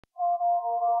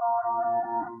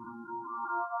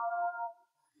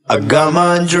I got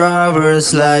my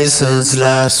driver's license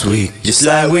last week, just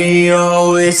like we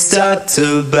always talked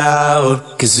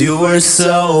about. Cause you were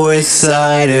so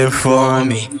excited for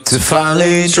me to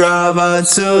finally drive out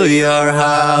to your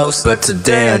house. But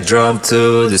today I drove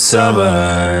to the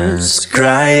suburbs,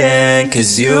 crying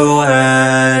cause you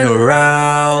went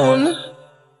around.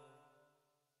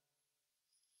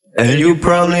 And you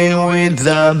probably with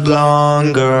that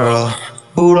blonde girl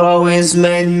who always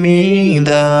made me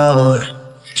doubt.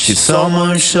 She's so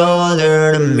much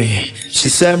older than me,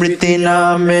 she's everything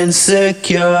I'm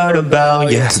insecure about.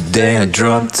 Yeah, today I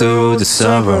drove to the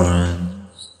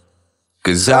suburbs,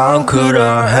 cause how could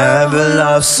I ever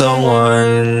love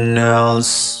someone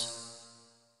else?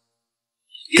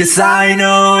 Cause I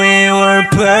know we were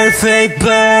perfect,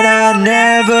 but I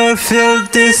never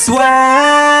felt this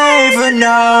way for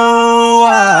no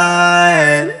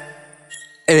one.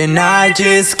 And I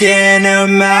just can't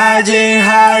imagine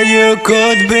how you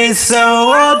could be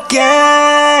so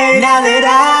okay now that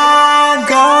I'm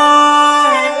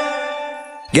gone.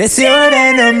 Guess you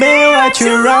didn't mean what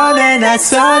you wrote in that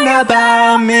song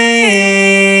about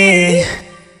me.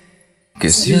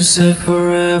 Cause you said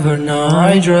forever, now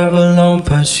I drive alone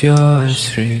past your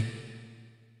street.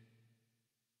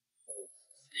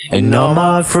 And all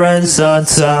my friends are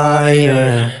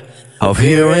tired of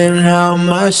hearing how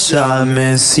much I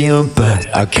miss you, but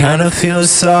I kinda feel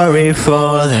sorry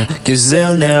for them, cause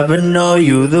they'll never know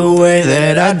you the way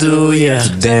that I do, yeah.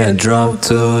 Today I drove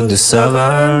to the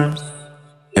suburbs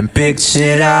and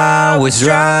pictured I was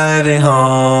driving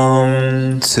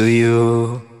home to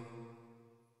you.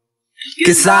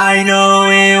 Cause I know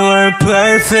we were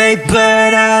perfect,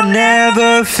 but I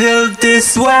never felt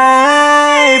this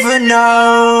way for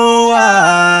no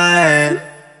one.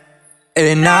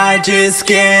 And I just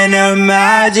can't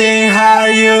imagine how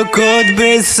you could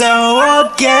be so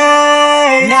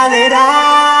okay now that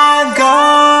I'm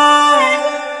gone.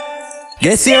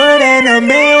 Guess you didn't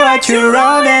mean what you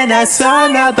wrote in that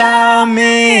song about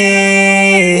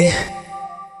me.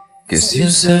 Cause you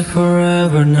said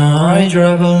forever, now I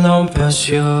drive alone past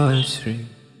your street.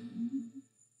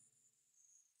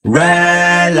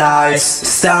 Red lights,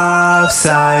 stop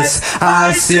signs,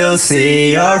 I still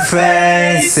see your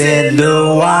face in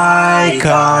the white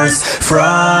cars,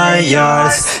 front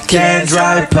yards. Can't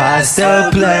drive past the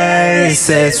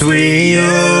places we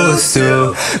used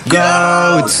to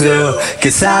go to,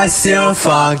 cause I still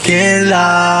fucking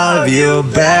love you,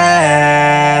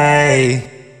 babe.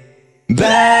 Babe,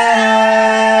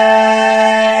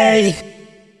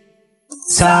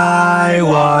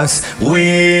 sidewalks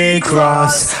we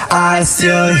cross, I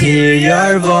still hear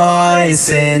your voice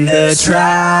in the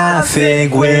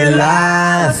traffic. We're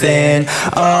laughing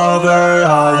over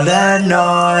all the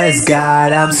noise.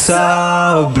 God, I'm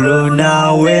so blue,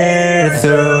 now we're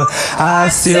through. I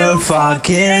still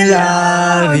fucking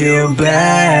love you,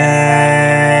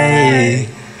 babe.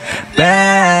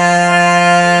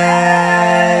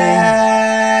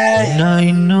 And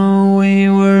I know we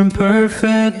weren't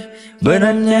perfect, but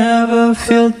I never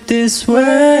felt this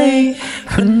way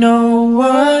for no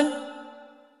one.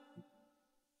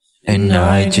 And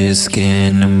I just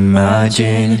can't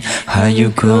imagine how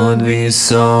you could be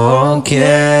so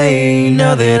okay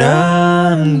now that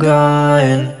I'm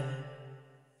gone.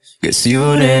 Guess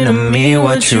you didn't mean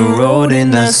what you wrote in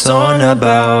that song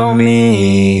about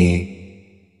me.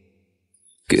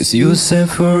 Cause you said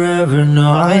forever,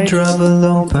 now I drive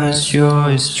alone past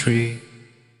your street.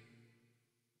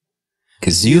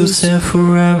 Cause you said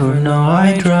forever, now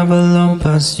I drive alone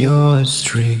past your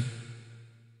street.